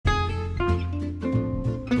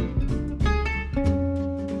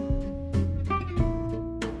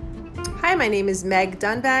Hi, my name is Meg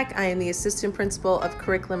Dunback. I am the Assistant Principal of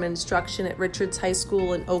Curriculum and Instruction at Richards High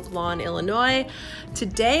School in Oak Lawn, Illinois.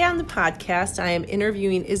 Today on the podcast, I am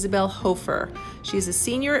interviewing Isabel Hofer. She's a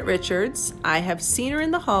senior at Richards. I have seen her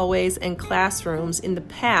in the hallways and classrooms in the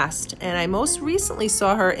past, and I most recently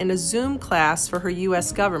saw her in a Zoom class for her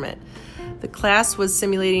U.S. government. The class was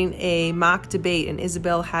simulating a mock debate, and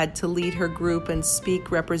Isabel had to lead her group and speak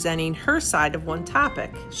representing her side of one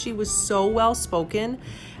topic. She was so well-spoken,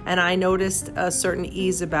 and I noticed a certain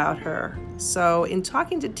ease about her. So in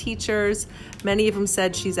talking to teachers, many of them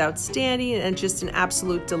said she's outstanding and just an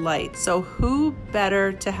absolute delight. So who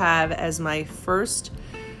better to have as my first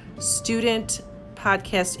student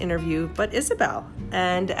podcast interview but Isabel?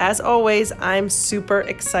 And as always, I'm super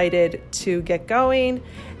excited to get going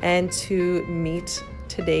and to meet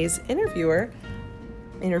today's interviewee,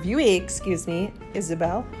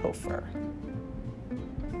 Isabel Hofer.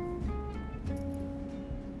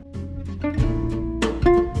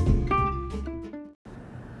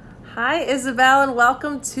 Hi, Isabel, and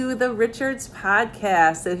welcome to the Richards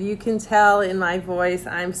podcast. If you can tell in my voice,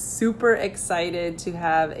 I'm super excited to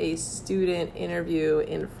have a student interview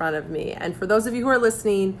in front of me. And for those of you who are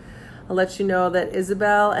listening, I'll let you know that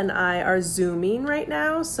Isabel and I are Zooming right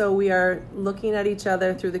now. So we are looking at each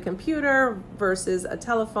other through the computer versus a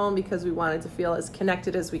telephone because we wanted to feel as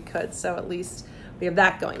connected as we could. So at least we have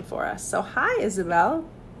that going for us. So hi, Isabel.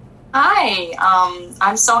 Hi,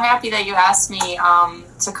 I'm so happy that you asked me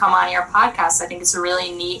to come on your podcast. I think it's a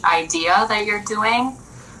really neat idea that you're doing,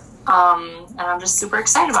 and I'm just super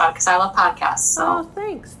excited about it because I love podcasts. So. Oh,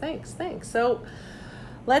 thanks. So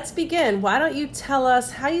let's begin. Why don't you tell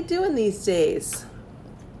us how you doing these days?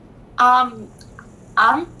 I'm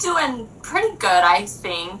doing pretty good, I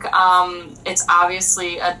think. It's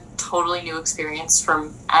obviously a totally new experience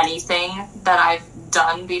from anything that I've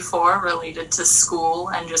done before related to school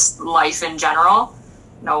and just life in general.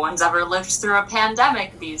 No one's ever lived through a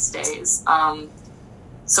pandemic these days.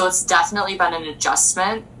 So it's definitely been an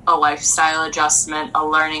adjustment, a lifestyle adjustment, a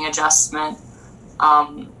learning adjustment.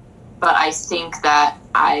 But I think that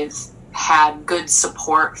I've had good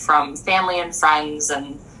support from family and friends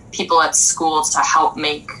and people at school to help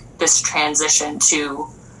make this transition to,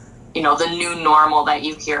 the new normal that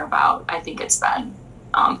you hear about. I think it's been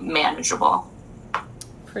manageable.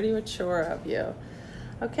 Pretty mature of you.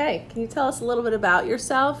 Okay, can you tell us a little bit about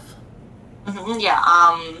yourself? Mm-hmm, yeah,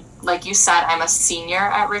 like you said, I'm a senior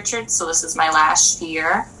at Richards, so this is my last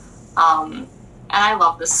year. And I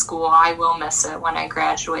love this school. I will miss it when I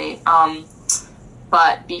graduate.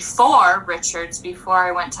 But before Richards, before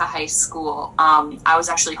I went to high school, I was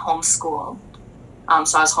actually homeschooled.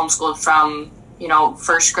 So I was homeschooled from,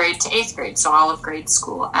 first grade to eighth grade, so all of grade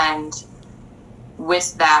school. And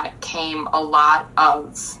with that came a lot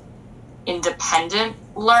of independent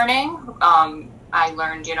learning. I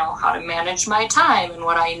learned, how to manage my time and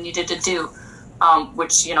what I needed to do,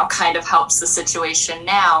 which, kind of helps the situation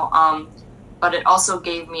now. But it also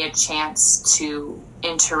gave me a chance to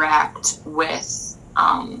interact with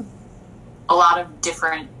a lot of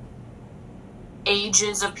different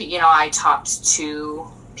ages of people. I talked to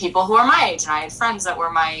people who are my age, and I had friends that were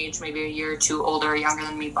my age, maybe a year or two older or younger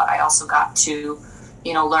than me, but I also got to,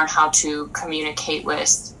 learn how to communicate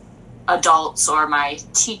with adults or my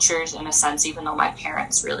teachers in a sense, even though my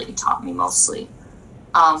parents really taught me mostly.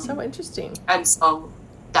 So interesting. And so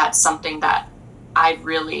that's something that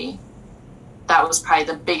that was probably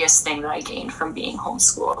the biggest thing that I gained from being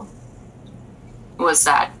homeschooled, was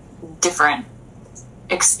that different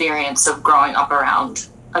experience of growing up around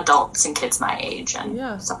adults and kids my age and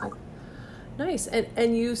stuff like that. Nice.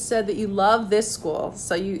 And you said that you love this school.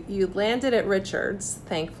 So you landed at Richards,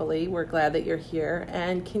 thankfully. We're glad that you're here.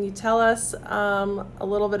 And can you tell us a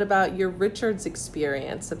little bit about your Richards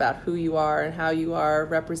experience, about who you are and how you are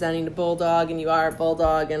representing the Bulldog, and you are a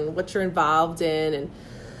Bulldog, and what you're involved in and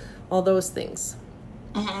all those things?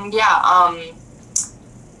 Mm-hmm.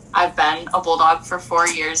 I've been a Bulldog for 4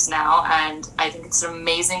 years now, and I think it's an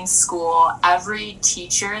amazing school. Every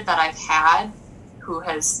teacher that I've had who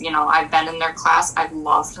has, I've been in their class, I've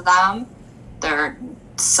loved them. They're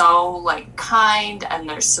so, kind, and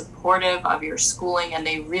they're supportive of your schooling, and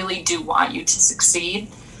they really do want you to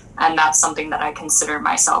succeed. And that's something that I consider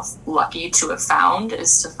myself lucky to have found,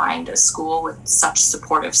 is to find a school with such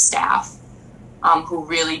supportive staff who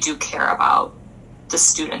really do care about the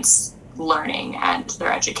students' learning and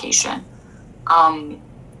their education.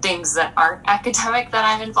 Things that aren't academic that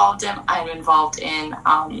I'm involved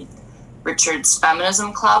in Richards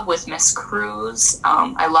Feminism Club with Miss Cruz.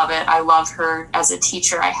 I love it. I love her as a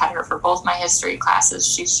teacher. I had her for both my history classes.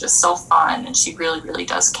 She's just so fun, and she really, really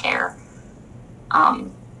does care.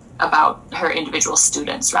 about her individual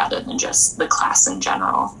students rather than just the class in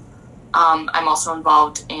general. I'm also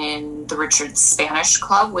involved in the Richards Spanish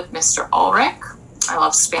Club with Mr. Ulrich. I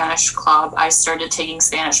love Spanish Club. I started taking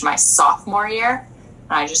Spanish my sophomore year,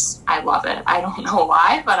 and I love it. I don't know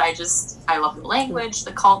why, but I love the language,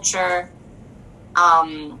 the culture.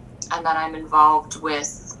 And then I'm involved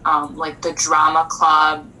with like the drama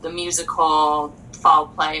club, the musical, fall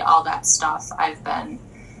play, all that stuff. I've been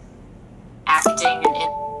acting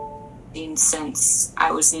and since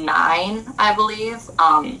I was 9, I believe.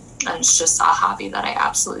 And it's just a hobby that I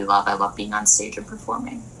absolutely love. I love being on stage and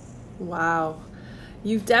performing. Wow.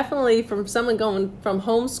 You've definitely, from someone going from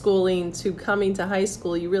homeschooling to coming to high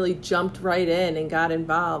school, you really jumped right in and got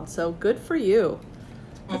involved. So good for you.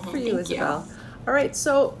 Good for you, Isabel. All right.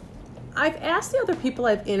 So I've asked the other people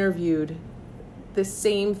I've interviewed the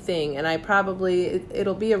same thing, and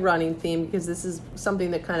it'll be a running theme because this is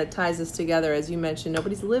something that kind of ties us together. As you mentioned,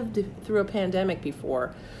 nobody's lived through a pandemic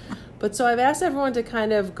before. But so I've asked everyone to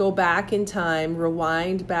kind of go back in time,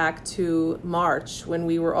 rewind back to March when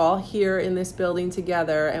we were all here in this building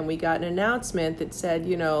together, and we got an announcement that said,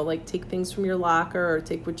 like, take things from your locker or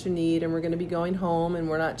take what you need, and we're going to be going home, and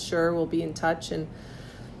we're not sure, we'll be in touch and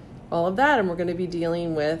all of that, and we're going to be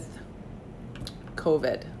dealing with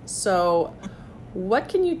COVID. So what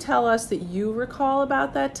can you tell us that you recall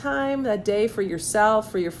about that time, that day, for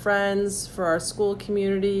yourself, for your friends, for our school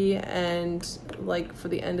community, and like for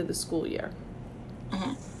the end of the school year?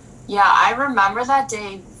 Mm-hmm. Yeah, I remember that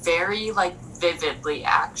day very vividly,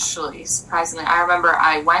 actually, surprisingly. I remember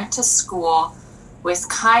I went to school with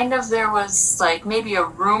there was maybe a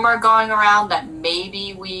rumor going around that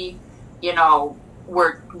maybe we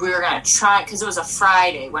were going to try, because it was a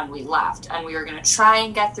Friday when we left, and we were going to try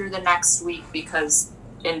and get through the next week because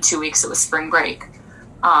in 2 weeks it was spring break.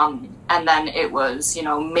 And then it was,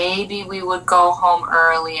 maybe we would go home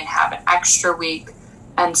early and have an extra week.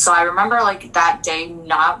 And so I remember that day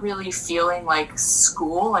not really feeling like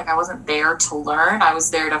school, I wasn't there to learn. I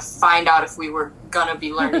was there to find out if we were going to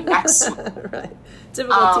be learning next week. Right.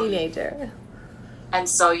 Typical teenager. And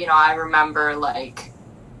so, I remember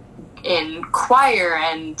in choir,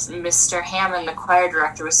 and Mr. Hammond, the choir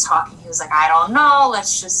director, was talking. He was like, I don't know,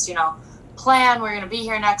 let's just, plan. We're going to be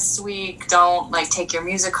here next week. Don't take your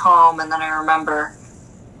music home. And then I remember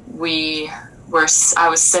I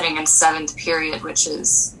was sitting in 7th period, which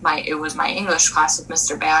is it was my English class with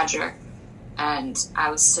Mr. Badger. And I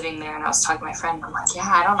was sitting there and I was talking to my friend, and I'm like, yeah,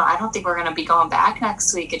 I don't know. I don't think we're going to be going back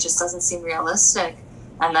next week. It just doesn't seem realistic.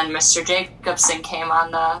 And then Mr. Jacobson came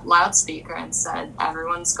on the loudspeaker and said,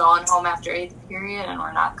 everyone's going home after 8th period and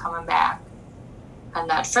we're not coming back.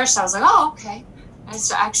 And at first I was like, oh, okay.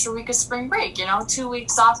 It's an extra week of spring break, 2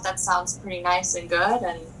 weeks off. That sounds pretty nice and good.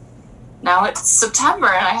 And now it's September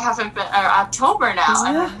and I haven't been, or October now,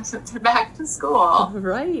 and I haven't been back to school.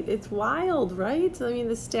 Right. It's wild, right? I mean,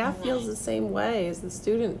 the staff feels the same way as the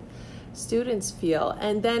students feel.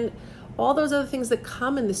 And then all those other things that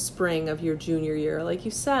come in the spring of your junior year, like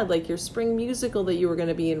you said, like your spring musical that you were going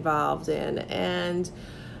to be involved in, and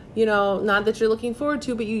not that you're looking forward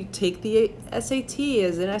to, but you take the SAT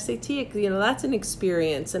as an SAT, that's an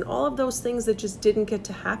experience, and all of those things that just didn't get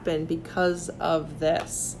to happen because of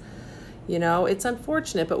this. It's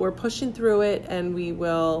unfortunate, but we're pushing through it, and we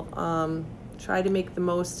will try to make the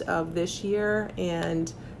most of this year,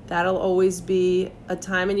 and that'll always be a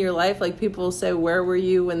time in your life. Like people will say, where were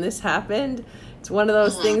you when this happened? It's one of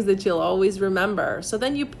those things that you'll always remember. So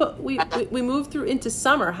then we moved through into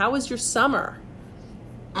summer. How was your summer?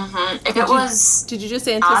 Mm-hmm. Did you just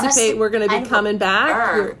anticipate we're going to be coming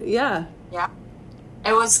back? Yeah.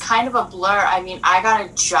 It was kind of a blur. I mean, I got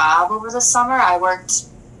a job over the summer. I worked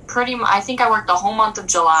I think I worked the whole month of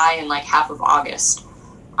July and half of August.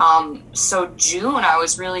 So June, I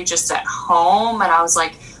was really just at home, and I was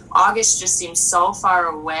August just seemed so far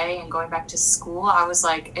away, and going back to school, I was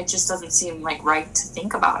it just doesn't seem right to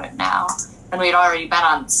think about it now. And we'd already been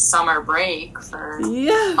on summer break for a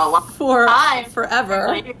long time.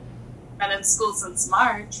 Forever. Been in school since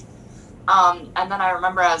March. And then I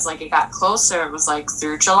remember as it got closer, it was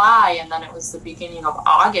through July, and then it was the beginning of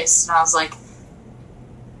August, and I was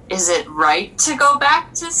is it right to go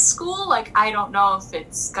back to school? I don't know if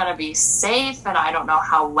it's going to be safe, and I don't know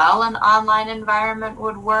how well an online environment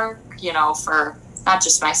would work, for not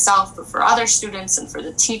just myself, but for other students and for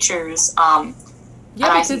the teachers. And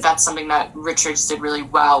I think that's something that Richards did really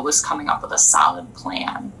well, was coming up with a solid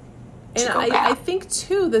plan to go back. I think,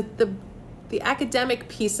 too, that the academic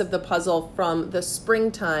piece of the puzzle from the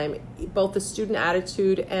springtime, both the student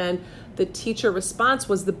attitude and the teacher response,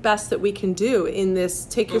 was the best that we can do in this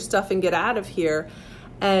take your stuff and get out of here.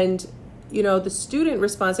 And the student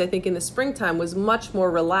response, I think, in the springtime was much more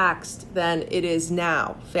relaxed than it is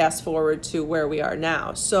now, fast forward to where we are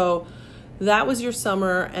now. So that was your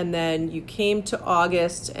summer, and then you came to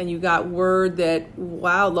August and you got word that,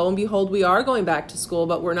 wow, lo and behold, we are going back to school,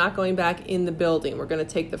 but we're not going back in the building. We're going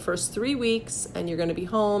to take the first 3 weeks and you're going to be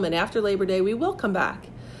home, and after Labor Day, we will come back.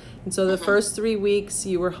 And so the first 3 weeks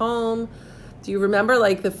you were home. Do you remember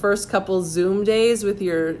like the first couple Zoom days with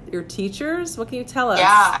your teachers? What can you tell us?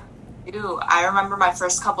 Yeah, I do. I remember my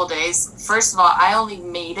first couple days. First of all, I only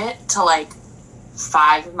made it to like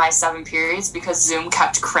 5 of my 7 periods because Zoom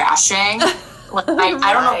kept crashing. Like,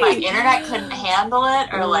 I don't know if my internet couldn't handle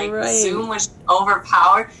it or like Zoom was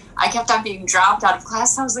overpowered. I kept on being dropped out of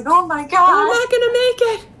class. I was like, oh my God. I'm not going to make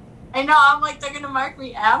it. I know. I'm like, they're going to mark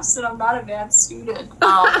me absent. I'm not a bad student.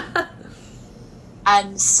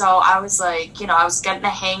 And so I was like, I was getting the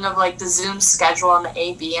hang of like the Zoom schedule and the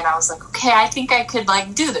AB, and I was like, okay, I think I could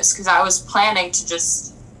like do this, because I was planning to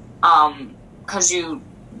just, because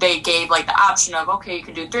they gave like the option of, okay, you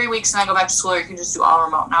can do 3 weeks and then go back to school, or you can just do all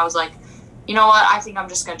remote. And I was like, you know what, I think I'm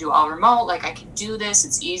just going to do all remote. Like, I can do this.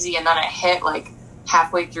 It's easy. And then it hit like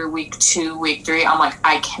halfway through week 2, week 3. I'm like,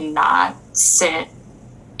 I cannot sit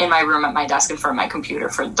in my room at my desk in front of my computer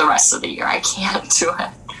for the rest of the year. I can't do it.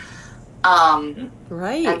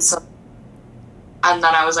 Right. And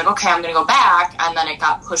then I was like, okay, I'm going to go back. And then it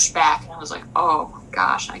got pushed back. And I was like, oh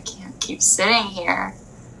gosh, I can't keep sitting here,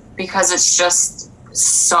 because it's just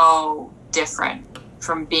so different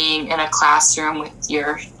from being in a classroom with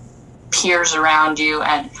your peers around you.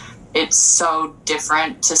 And it's so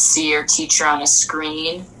different to see your teacher on a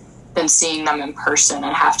screen than seeing them in person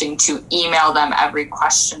and having to email them every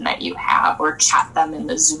question that you have or chat them in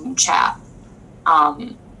the Zoom chat.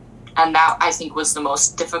 And that, I think, was the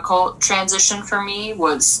most difficult transition for me,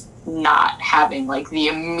 was not having like the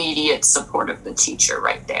immediate support of the teacher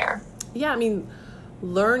right there. Yeah, I mean,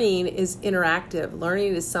 learning is interactive.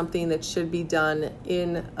 Learning is something that should be done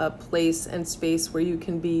in a place and space where you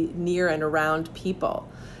can be near and around people.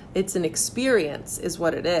 It's an experience is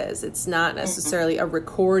what it is. It's not necessarily a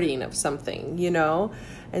recording of something,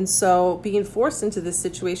 And so being forced into this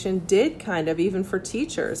situation did kind of, even for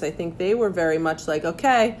teachers, I think they were very much like,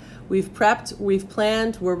 okay, we've prepped, we've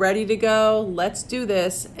planned, we're ready to go, let's do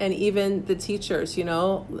this. And even the teachers,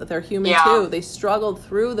 they're human too. They struggled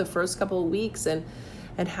through the first couple of weeks, and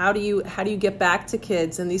how do you get back to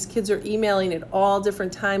kids? And these kids are emailing at all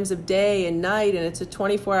different times of day and night, and it's a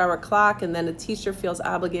 24-hour clock, and then a teacher feels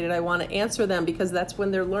obligated, I want to answer them because that's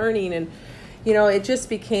when they're learning. And it just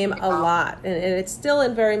became a lot, and it still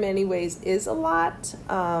in very many ways is a lot.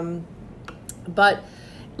 But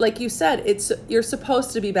like you said, you're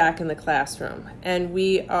supposed to be back in the classroom, and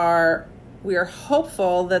we are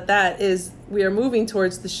hopeful that we are moving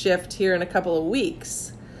towards the shift here in a couple of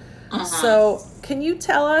weeks. So can you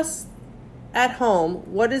tell us at home,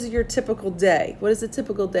 what is your typical day? What is a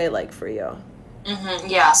typical day like for you?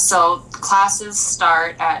 Yeah, so classes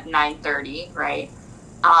start at 9:30, right?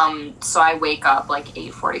 So I wake up like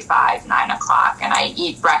 8:45, 9 o'clock, and I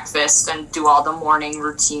eat breakfast and do all the morning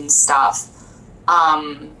routine stuff.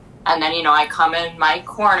 And then, I come in my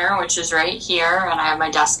corner, which is right here, and I have my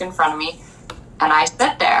desk in front of me, and I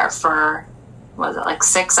sit there for, like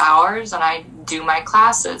 6 hours, and I do my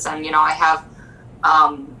classes. And, I have,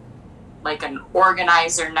 like an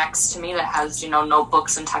organizer next to me that has,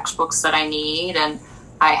 notebooks and textbooks that I need. And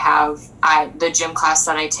the gym class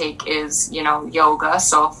that I take is, yoga.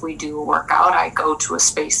 So if we do a workout, I go to a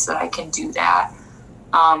space that I can do that.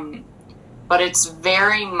 But it's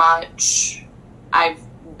very much, I've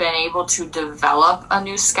been able to develop a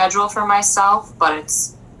new schedule for myself, but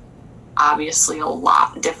it's obviously a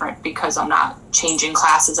lot different because I'm not changing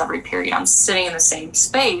classes every period. I'm sitting in the same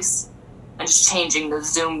space and just changing the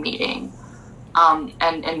Zoom meeting.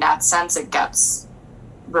 And in that sense, it gets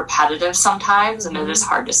repetitive sometimes, and it is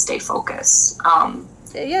hard to stay focused.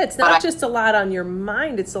 Yeah, it's not just a lot on your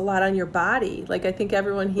mind, it's a lot on your body. Like, I think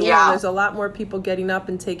everyone here, there's a lot more people getting up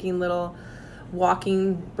and taking little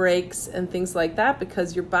walking breaks and things like that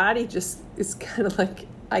because your body just is kind of like,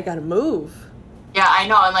 I gotta move. Yeah, I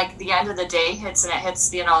know. And like the end of the day hits, and it hits,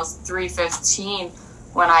 3:15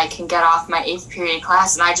 when I can get off my 8th period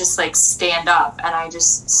class, and I just like stand up and I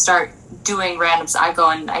just start doing random stuff. I go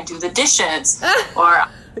and I do the dishes or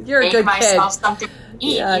You're make a good myself kid. something to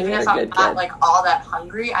eat. Yeah, even if I'm not like all that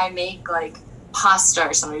hungry, I make like pasta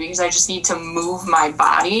or something because I just need to move my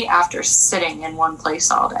body after sitting in one place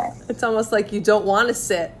all day. It's almost like you don't want to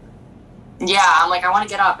sit. Yeah, I'm like, I want to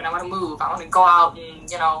get up and I want to move. I want to go out and,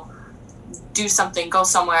 do something, go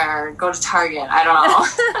somewhere, go to Target. I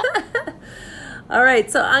don't know. All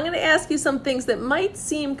right, so I'm going to ask you some things that might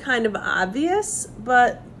seem kind of obvious,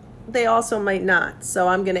 but they also might not. So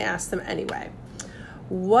I'm going to ask them anyway.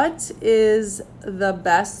 What is the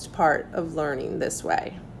best part of learning this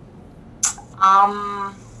way?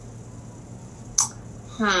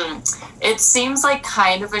 It seems like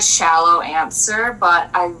kind of a shallow answer, but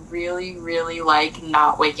I really, really like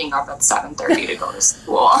not waking up at 7:30 to go to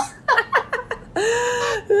school.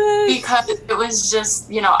 Because it was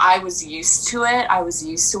just, I was used to it. I was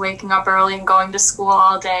used to waking up early and going to school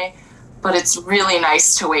all day. But it's really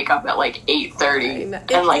nice to wake up at like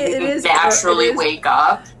 8:30 and like naturally wake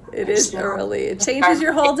up. It is early. It changes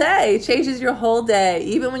your whole day. It changes your whole day.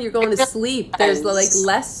 Even when you're going to sleep, there's like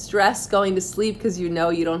less stress going to sleep because you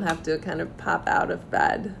don't have to kind of pop out of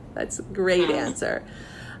bed. That's a great answer.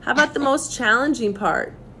 How about the most challenging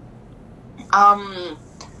part?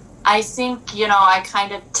 I think, I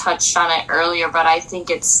kind of touched on it earlier, but I think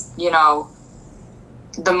it's,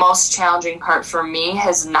 the most challenging part for me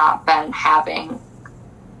has not been having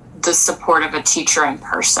the support of a teacher in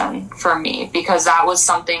person for me, because that was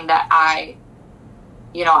something that I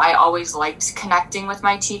always liked connecting with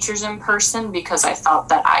my teachers in person because I felt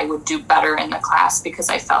that I would do better in the class because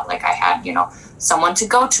I felt like I had, someone to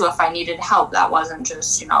go to if I needed help. That wasn't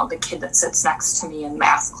just, the kid that sits next to me in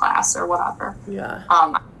math class or whatever. Yeah.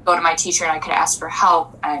 I could go to my teacher and I could ask for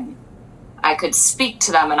help and I could speak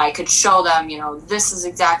to them and I could show them, this is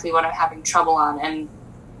exactly what I'm having trouble on. And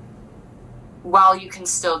while you can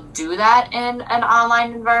still do that in an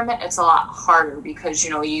online environment, it's a lot harder because,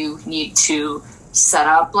 you need to set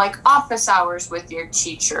up like office hours with your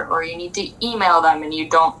teacher, or you need to email them and you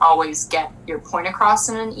don't always get your point across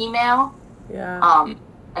in an email. Yeah.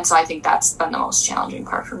 And so I think that's been the most challenging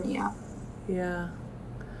part for me. Yeah.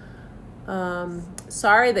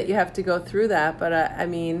 Sorry that you have to go through that, but I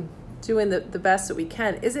mean, doing the best that we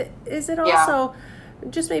can. Is it also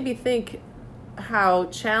just made me think how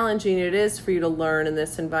challenging it is for you to learn in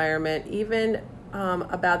this environment, even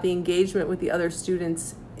about the engagement with the other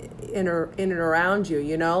students in and around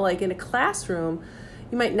you, like in a classroom,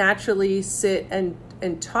 you might naturally sit and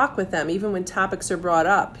talk with them, even when topics are brought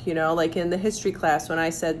up, like in the history class, when I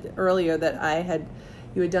said earlier that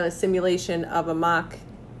you had done a simulation of a mock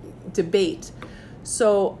debate.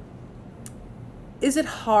 So is it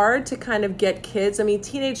hard to kind of get kids? I mean,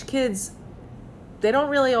 teenage kids, they don't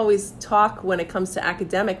really always talk when it comes to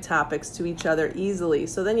academic topics to each other easily.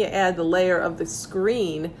 So then you add the layer of the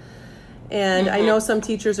screen. And I know some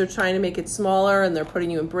teachers are trying to make it smaller and they're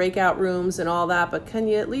putting you in breakout rooms and all that. But can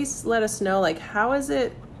you at least let us know, like, how is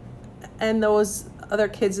it, and those other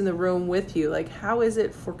kids in the room with you, like, how is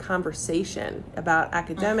it for conversation about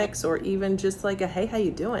academics or even just like a, hey, how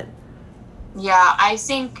you doing? Yeah, I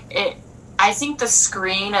think the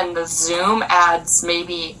screen and the Zoom adds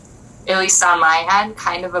maybe, at least on my end,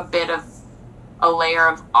 kind of a bit of a layer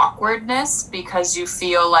of awkwardness because you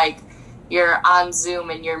feel like you're on Zoom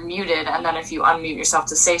and you're muted, and then if you unmute yourself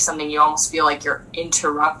to say something, you almost feel like you're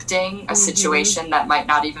interrupting a situation that might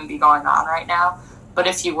not even be going on right now. But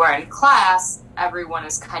if you were in class, everyone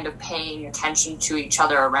is kind of paying attention to each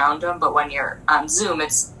other around them. But when you're on Zoom,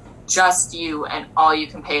 it's just you, and all you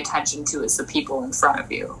can pay attention to is the people in front of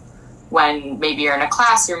you. When maybe you're in a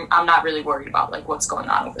class, I'm not really worried about like what's going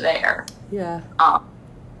on over there. Yeah.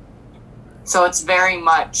 So it's very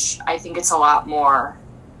much, I think it's a lot more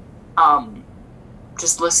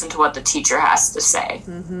just listen to what the teacher has to say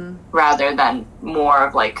rather than more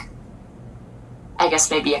of like, I guess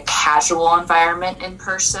maybe a casual environment in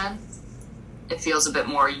person. It feels a bit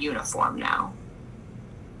more uniform now.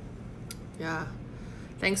 Yeah.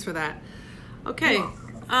 Thanks for that. Okay.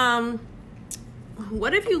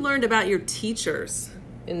 What have you learned about your teachers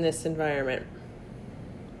in this environment?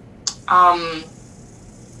 That's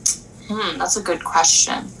a good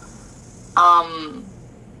question.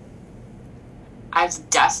 I've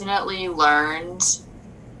definitely learned,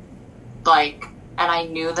 like, and I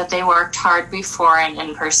knew that they worked hard before in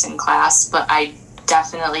in-person class, but I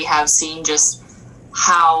definitely have seen just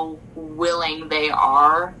how willing they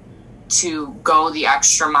are to go the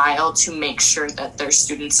extra mile to make sure that their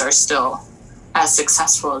students are still as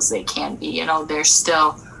successful as they can be. They're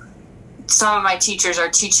still, some of my teachers are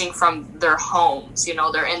teaching from their homes,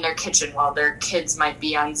 they're in their kitchen while their kids might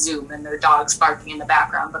be on Zoom and their dog's barking in the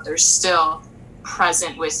background, but they're still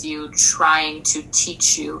present with you, trying to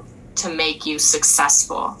teach you to make you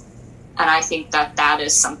successful. And I think that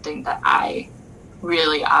is something that I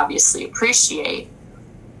really obviously appreciate.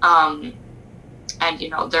 And,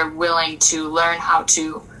 they're willing to learn how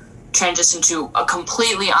to transition to a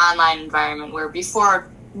completely online environment where before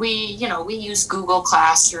we use Google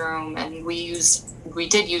Classroom, and we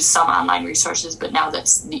did use some online resources, but now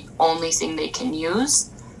that's the only thing they can use.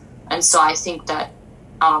 And so I think that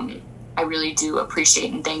I really do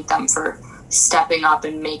appreciate and thank them for stepping up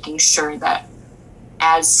and making sure that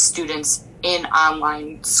as students in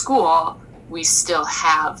online school, we still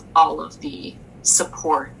have all of the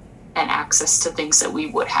support and access to things that we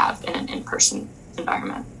would have in an in-person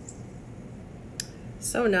environment.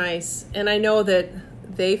 So nice. And I know that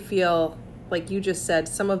they feel, like you just said,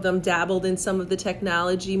 some of them dabbled in some of the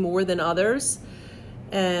technology more than others.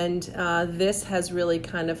 And this has really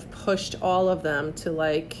kind of pushed all of them to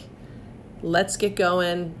like, let's get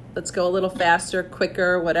going. Let's go a little faster,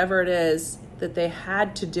 quicker, whatever it is, that they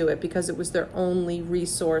had to do it because it was their only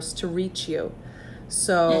resource to reach you.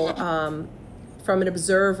 So from an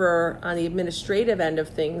observer on the administrative end of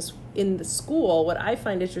things in the school, what I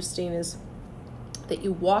find interesting is that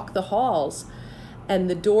you walk the halls and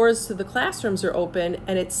the doors to the classrooms are open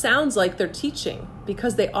and it sounds like they're teaching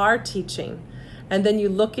because they are teaching. And then you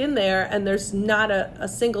look in there and there's not a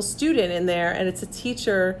single student in there, and it's a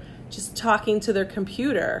teacher just talking to their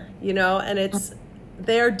computer, and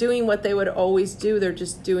they're doing what they would always do. They're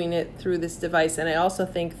just doing it through this device. And I also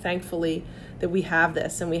think, thankfully, that we have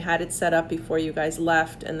this and we had it set up before you guys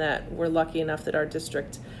left, and that we're lucky enough that our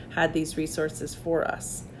district had these resources for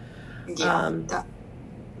us. Yeah,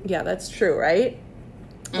 that's true, right?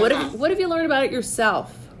 Mm-hmm. What have you learned about it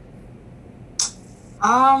yourself?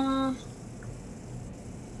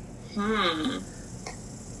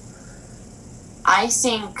 I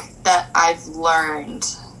think that I've learned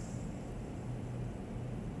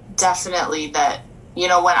definitely that,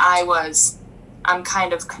 I'm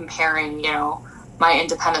kind of comparing, my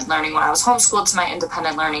independent learning when I was homeschooled to my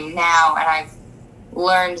independent learning now, and I've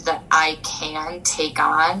learned that I can take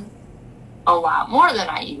on a lot more than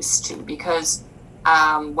I used to, because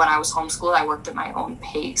when I was homeschooled, I worked at my own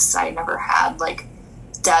pace. I never had like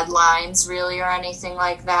deadlines really or anything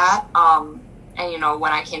like that. And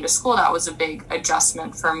when I came to school, that was a big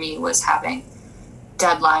adjustment for me, was having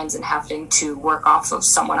deadlines and having to work off of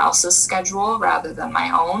someone else's schedule rather than my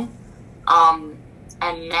own.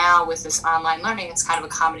 And now with this online learning, it's kind of a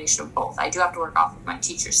combination of both. I do have to work off of my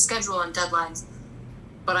teacher's schedule and deadlines,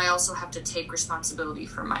 but I also have to take responsibility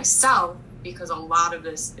for myself, because a lot of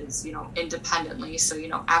this is, independently. So,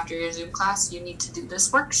 after your Zoom class, you need to do this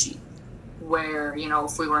worksheet, where,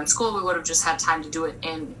 if we were in school, we would have just had time to do it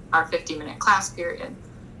in our 50-minute class period.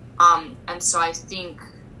 And so I think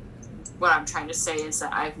what I'm trying to say is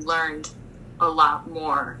that I've learned a lot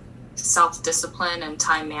more self-discipline and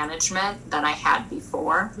time management than I had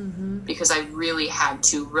before, because I really had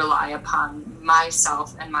to rely upon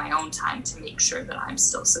myself and my own time to make sure that I'm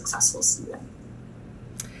still a successful student.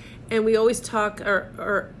 And we always talk,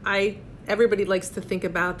 everybody likes to think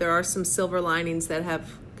about, there are some silver linings that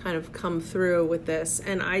have kind of come through with this.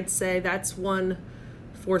 And I'd say that's one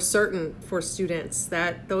for certain for students,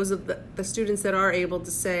 that those of the students that are able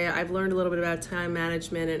to say, I've learned a little bit about time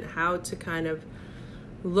management and how to kind of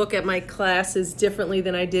look at my classes differently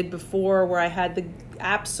than I did before, where I had the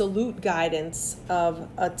absolute guidance of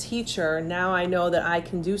a teacher. Now I know that I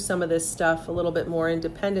can do some of this stuff a little bit more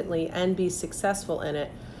independently and be successful in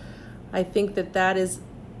it. I think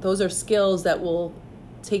those are skills that will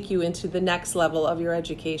take you into the next level of your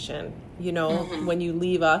education, when you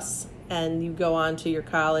leave us and you go on to your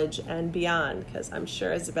college and beyond, because I'm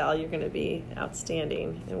sure, Isabel, you're going to be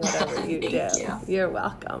outstanding in whatever you do. You're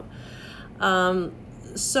welcome.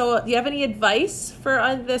 So do you have any advice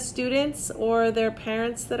for the students or their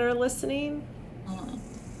parents that are listening?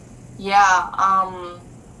 Yeah,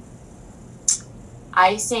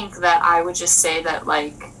 I think that I would just say that,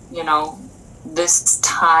 this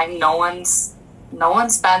time, no one's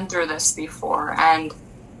been through this before, and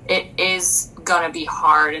it is going to be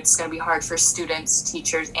hard. It's going to be hard for students,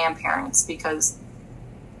 teachers, and parents, because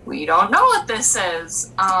we don't know what this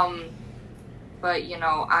is. But,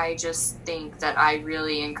 I just think that I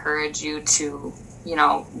really encourage you to,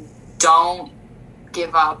 don't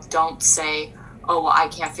give up. Don't say, oh, well, I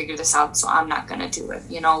can't figure this out, so I'm not going to do it.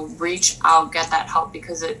 Reach out, get that help,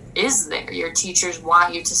 because it is there. Your teachers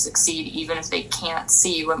want you to succeed, even if they can't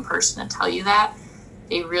see you in person and tell you that.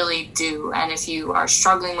 They really do. And if you are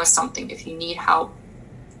struggling with something, if you need help,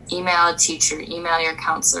 email a teacher, email your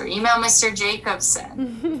counselor, email Mr.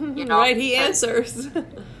 Jacobson. Right, he answers.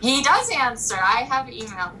 He does answer. I have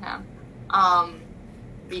emailed him.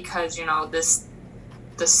 Because,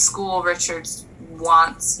 the school, Richards,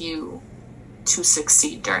 wants you to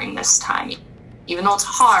succeed during this time. Even though it's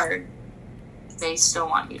hard, they still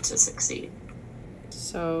want you to succeed.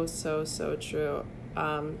 So true.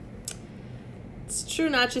 it's true,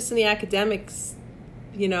 not just in the academics.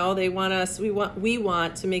 You know, we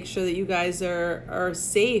want to make sure that you guys are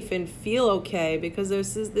safe and feel okay, because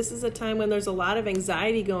this is a time when there's a lot of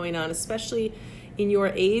anxiety going on, especially in your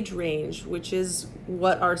age range, which is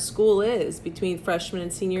what our school is between freshman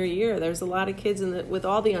and senior year. There's a lot of kids with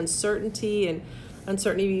all the uncertainty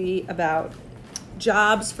about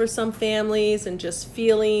jobs for some families and just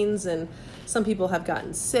feelings, and some people have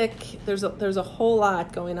gotten sick. There's a whole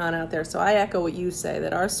lot going on out there. So I echo what you say,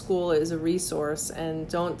 that our school is a resource, and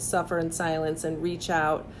don't suffer in silence, and reach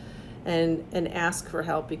out and ask for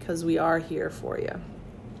help, because we are here for you.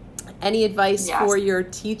 Any advice for your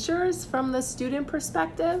teachers from the student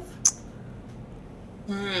perspective?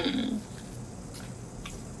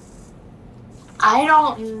 I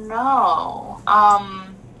don't know.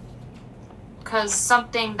 Because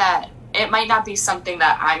something that, it might not be something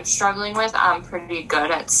that I'm struggling with. I'm pretty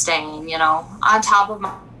good at staying, on top of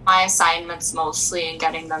my assignments mostly and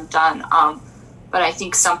getting them done. But I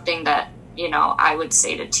think something that, I would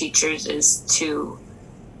say to teachers is to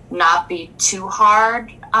not be too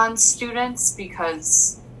hard on students,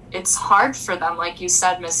 because it's hard for them. Like you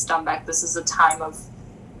said, Miss Dunbeck, this is a time of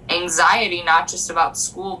anxiety, not just about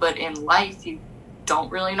school, but in life. You don't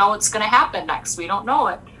really know what's going to happen next. We don't know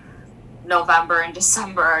what November and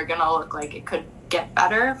December are going to look like. It could get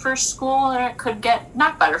better for school, and it could get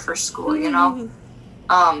not better for school, and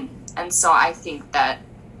so I think that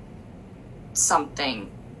something,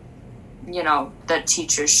 that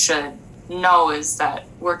teachers should know is that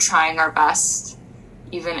we're trying our best.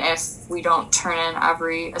 Even if we don't turn in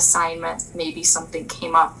every assignment, maybe something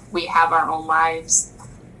came up. We have our own lives,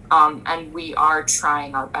 and we are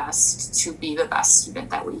trying our best to be the best student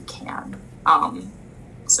that we can.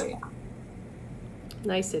 So yeah.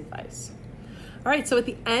 Nice advice. All right, so at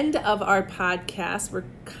the end of our podcast, we're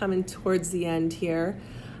coming towards the end here.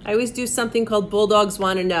 I always do something called Bulldogs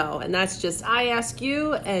Want to Know, and that's just I ask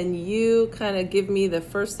you, and you kind of give me the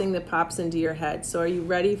first thing that pops into your head. So are you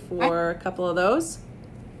ready for a couple of those?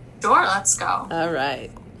 Sure, let's go. All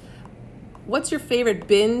right. What's your favorite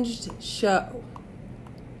binged show?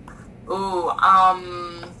 Ooh,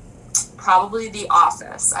 probably The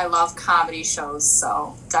Office. I love comedy shows,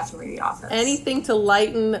 so definitely The Office. Anything to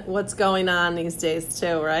lighten what's going on these days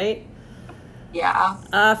too, right?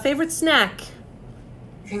 Yeah. Favorite snack?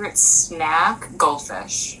 Favorite snack?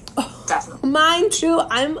 Goldfish. Definitely. Mine too.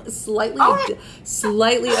 I'm slightly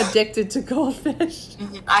addicted to goldfish.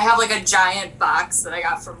 I have like a giant box that I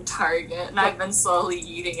got from Target, and I've been slowly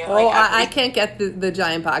eating it. I can't get the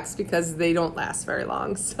giant box because they don't last very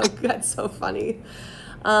long. So that's so funny.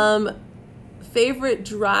 Favorite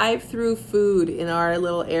drive-through food in our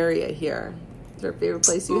little area here? Is there a favorite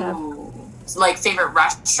place you have? Like favorite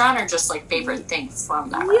restaurant, or just like favorite thing from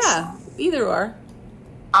that restaurant? Yeah, either or.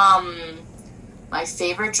 My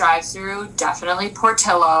favorite drive-through, definitely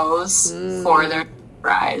Portillo's for their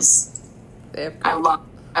fries. I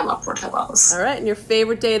love Portillo's. All right, and your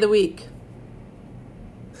favorite day of the week?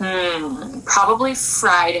 Probably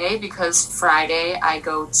Friday, because Friday I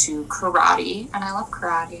go to karate, and I love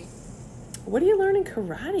karate. What do you learn in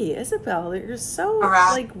karate, Isabel? You're so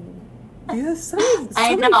you have so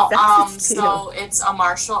I know. facets to so it's a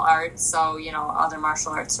martial art. So other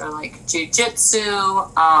martial arts are like jiu-jitsu,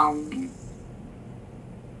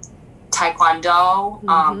 taekwondo,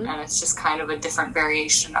 and it's just kind of a different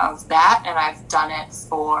variation of that. And I've done it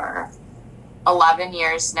for 11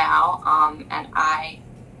 years now, and I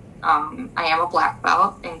am a black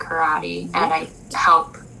belt in karate, and I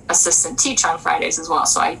help assistant teach on Fridays as well.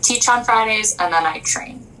 So I teach on Fridays, and then I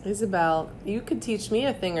train. Isabel, you could teach me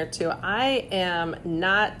a thing or two. I am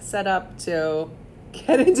not set up to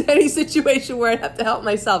get into any situation where I have to help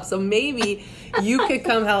myself. So maybe you could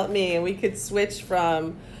come help me, and we could switch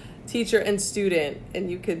from teacher and student, and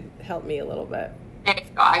you could help me a little bit.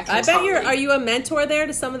 I bet are you a mentor there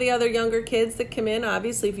to some of the other younger kids that come in?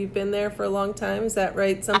 Obviously, if you've been there for a long time, is that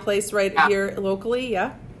right? Someplace here locally?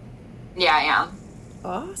 Yeah. Yeah, I am.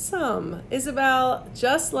 Awesome. Isabel,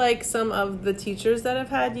 just like some of the teachers that have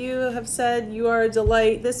had you have said, you are a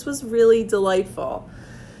delight. This was really delightful.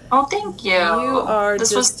 Oh, thank you. You are this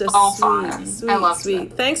just was a so sweet, fun. sweet, I loved sweet.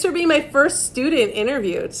 it. Thanks for being my first student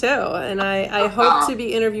interview, too. And I hope to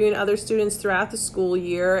be interviewing other students throughout the school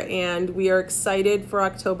year. And we are excited for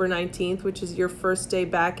October 19th, which is your first day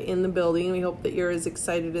back in the building. We hope that you're as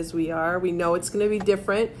excited as we are. We know it's going to be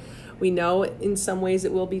different. We know in some ways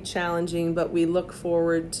it will be challenging, but we look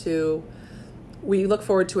forward to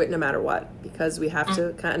it no matter what, because we have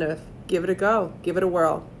to kind of give it a go, give it a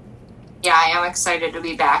whirl. Yeah, I am excited to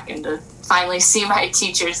be back and to finally see my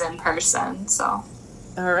teachers in person. So,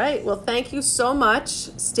 all right. Well, thank you so much.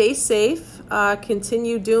 Stay safe.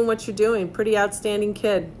 continue doing what you're doing. Pretty outstanding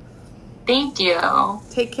kid. Thank you.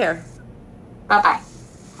 Take care. Bye-bye.